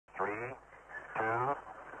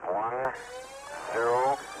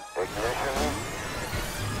0, ignition,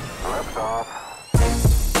 liftoff.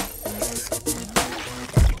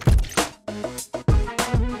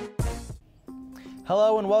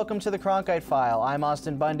 Hello and welcome to the Cronkite File. I'm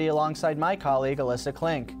Austen Bundy alongside my colleague Alyssa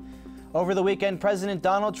Klink. Over the weekend, President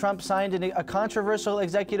Donald Trump signed a controversial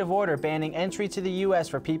executive order banning entry to the U.S.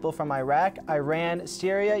 for people from Iraq, Iran,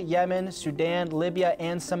 Syria, Yemen, Sudan, Libya,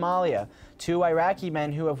 and Somalia. 2 Iraqi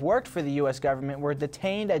men who have worked for the U.S. government were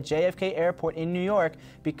detained at JFK Airport in New York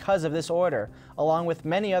because of this order, along with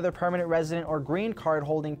many other permanent resident or green card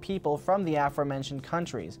holding people from the aforementioned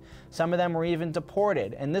countries. Some of them were even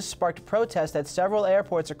deported, and this sparked protests at several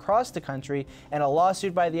airports across the country and a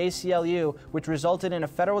lawsuit by the ACLU, which resulted in a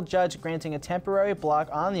federal judge granting a temporary block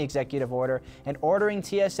on the executive order and ordering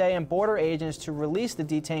TSA and border agents to release the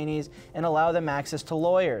detainees and allow them access to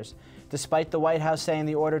lawyers. Despite the White House saying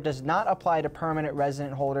the order does not apply to permanent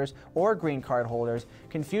resident holders or green card holders,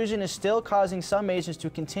 confusion is still causing some agents to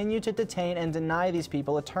continue to detain and deny these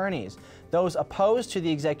people attorneys. Those opposed to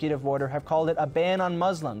the executive order have called it a ban on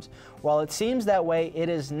Muslims. While it seems that way, it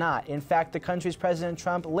is not. In fact, the countries President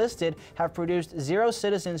Trump listed have produced 0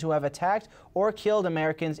 citizens who have attacked or killed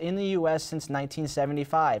Americans in the U.S. since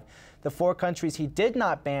 1975. The 4 countries he did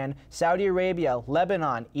not ban, Saudi Arabia,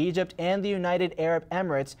 Lebanon, Egypt, and the United Arab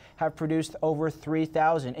Emirates, have produced over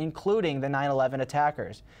 3,000, including the 9/11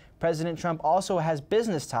 attackers. President Trump also has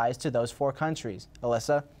business ties to those 4 countries.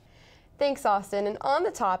 Alyssa? Thanks, Austen. And on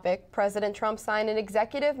the topic, President Trump signed an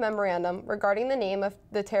executive memorandum regarding the name of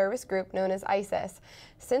the terrorist group known as ISIS.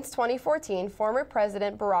 Since 2014, former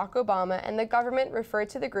President Barack Obama and the government referred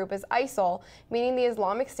to the group as ISIL, meaning the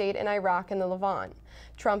Islamic State in Iraq and the Levant.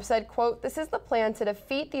 Trump said, quote, "This is the plan to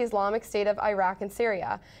defeat the Islamic State of Iraq and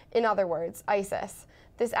Syria." In other words, ISIS.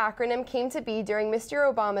 This acronym came to be during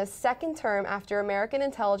Mr. Obama's second term after American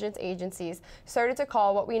intelligence agencies started to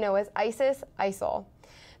call what we know as ISIS, ISIL.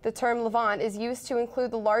 The term Levant is used to include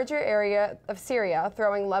the larger area of Syria,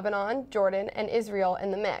 throwing Lebanon, Jordan, and Israel in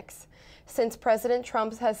the mix. Since President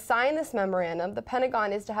Trump has signed this memorandum, the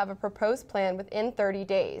Pentagon is to have a proposed plan within 30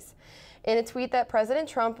 days. In a tweet that President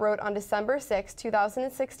Trump wrote on December 6,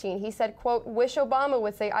 2016, he said, quote, "Wish Obama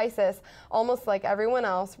would say ISIS almost like everyone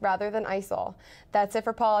else rather than ISIL." That's it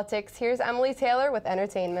for politics. Here's Emily Taylor with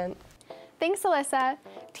entertainment. Thanks, Alyssa.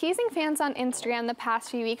 Teasing fans on Instagram the past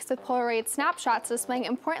few weeks with Polaroid snapshots displaying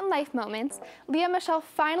important life moments, Lea Michele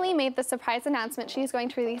finally made the surprise announcement she's going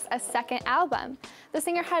to release a second album. The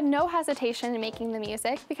singer had no hesitation in making the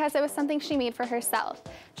music because it was something she made for herself.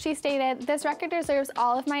 She stated, "This record deserves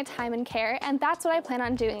all of my time and care, and that's what I plan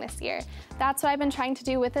on doing this year. That's what I've been trying to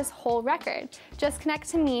do with this whole record. Just connect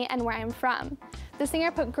to me and where I'm from." The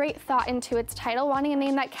singer put great thought into its title, wanting a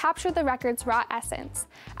name that captured the record's raw essence.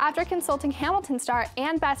 After consulting Hamilton star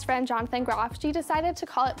and best friend Jonathan Groff, she decided to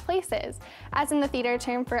call it Places, as in the theater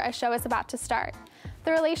term for a show is about to start.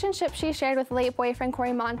 The relationship she shared with late boyfriend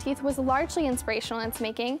Corey Monteith was largely inspirational in its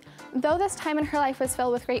making. Though this time in her life was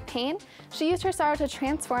filled with great pain, she used her sorrow to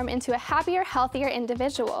transform into a happier, healthier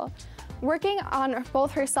individual. Working on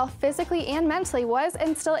both herself physically and mentally was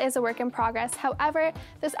and still is a work in progress. However,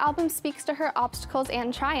 this album speaks to her obstacles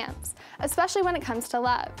and triumphs, especially when it comes to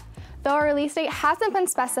love. Though a release date hasn't been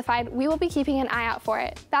specified, we will be keeping an eye out for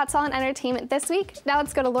it. That's all in entertainment this week. Now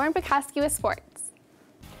let's go to Lauren Bukoskey with sports.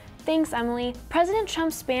 Thanks, Emily. President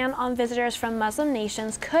Trump's ban on visitors from Muslim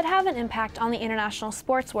nations could have an impact on the international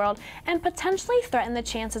sports world and potentially threaten the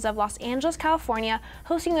chances of Los Angeles, California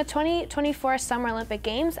hosting the 2024 Summer Olympic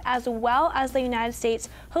Games, as well as the United States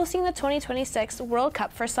hosting the 2026 World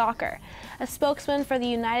Cup for soccer. A spokesman for the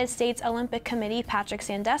United States Olympic Committee, Patrick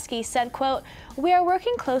Sandusky, said, quote, "We are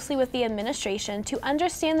working closely with the administration to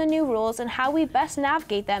understand the new rules and how we best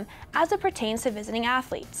navigate them as it pertains to visiting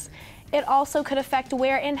athletes. It also could affect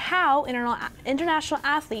where and how international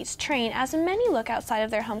athletes train, as many look outside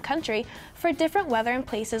of their home country for different weather in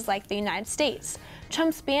places like the United States.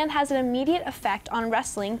 Trump's ban has an immediate effect on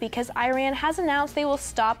wrestling because Iran has announced they will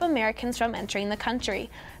stop Americans from entering the country.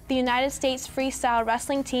 The United States freestyle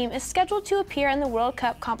wrestling team is scheduled to appear in the World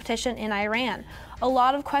Cup competition in Iran. A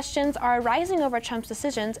lot of questions are arising over Trump's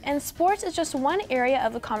decisions, and sports is just one area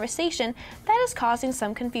of the conversation that is causing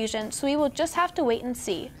some confusion, so we will just have to wait and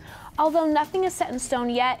see. Although nothing is set in stone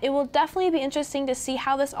yet, it will definitely be interesting to see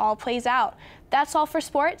how this all plays out. That's all for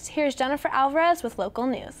sports. Here's Jennifer Alvarez with local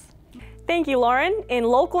news. Thank you, Lauren. In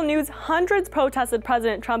local news, hundreds protested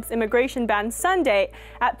President Trump's immigration ban Sunday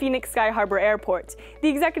at Phoenix Sky Harbor Airport. The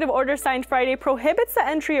executive order signed Friday prohibits the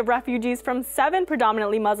entry of refugees from 7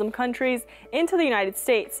 predominantly Muslim countries into the United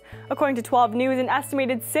States. According to 12 News, an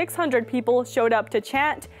estimated 600 people showed up to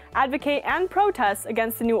chant, advocate and protest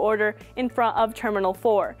against the new order in front of Terminal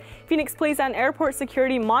 4. Phoenix Police and airport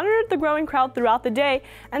security monitored the growing crowd throughout the day,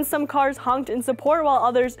 and some cars honked in support while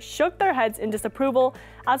others shook their heads in disapproval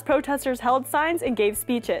as protesters held signs and gave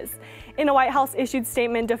speeches. In a White House-issued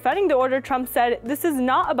statement defending the order, Trump said, "This is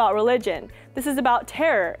not about religion. This is about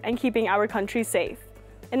terror and keeping our country safe."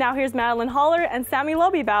 And now here's Madeline Holler and Sammee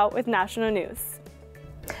Lomibao with National News.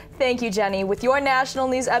 Thank you, Jenny. With your national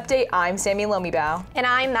news update, I'm Sammee Lomibao. And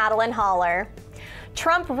I'm Madeline Holler.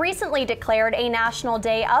 Trump recently declared a national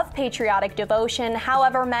day of patriotic devotion.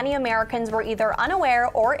 However, many Americans were either unaware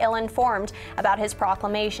or ill-informed about his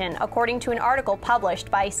proclamation, according to an article published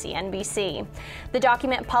by CNBC. The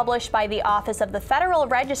document published by the Office of the Federal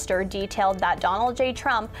Register detailed that Donald J.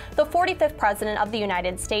 Trump, the 45th President of the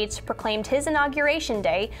United States, proclaimed his inauguration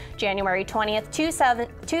day, January 20th,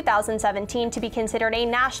 2017, to be considered a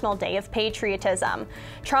national day of patriotism.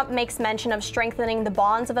 Trump makes mention of strengthening the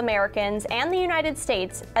bonds of Americans and the United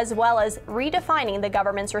States, as well as redefining the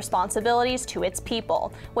government's responsibilities to its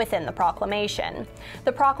people within the proclamation.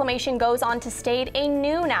 The proclamation goes on to state a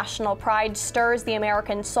new national pride stirs the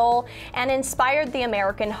American soul and inspired the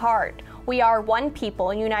American heart. We are one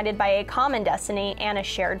people united by a common destiny and a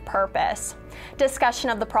shared purpose.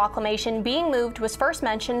 Discussion of the proclamation being moved was first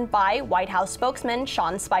mentioned by White House spokesman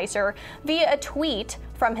Sean Spicer via a tweet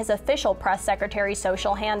from his official press secretary's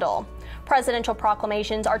social handle. Presidential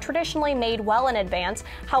proclamations are traditionally made well in advance.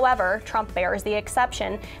 However, Trump bears the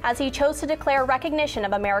exception, as he chose to declare recognition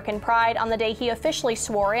of American pride on the day he officially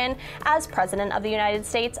swore in as President of the United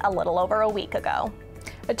States a little over a week ago.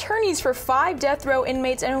 Attorneys for 5 death row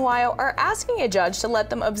inmates in Ohio are asking a judge to let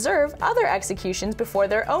them observe other executions before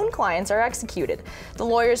their own clients are executed. The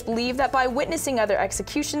lawyers believe that by witnessing other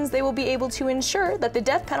executions, they will be able to ensure that the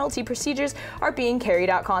death penalty procedures are being carried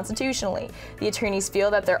out constitutionally. The attorneys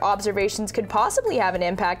feel that their observations could possibly have an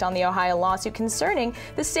impact on the Ohio lawsuit concerning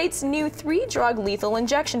the state's new 3-drug lethal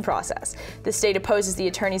injection process. The state opposes the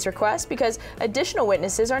attorneys' request because additional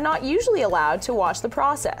witnesses are not usually allowed to watch the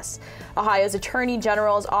process. Ohio's Attorney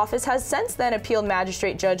General's office has since then appealed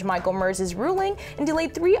Magistrate Judge Michael Merz's ruling and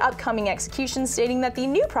delayed 3 upcoming executions, stating that the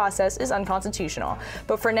new process is unconstitutional.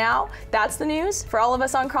 But for now, that's the news. For all of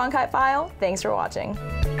us on Cronkite File, thanks for watching.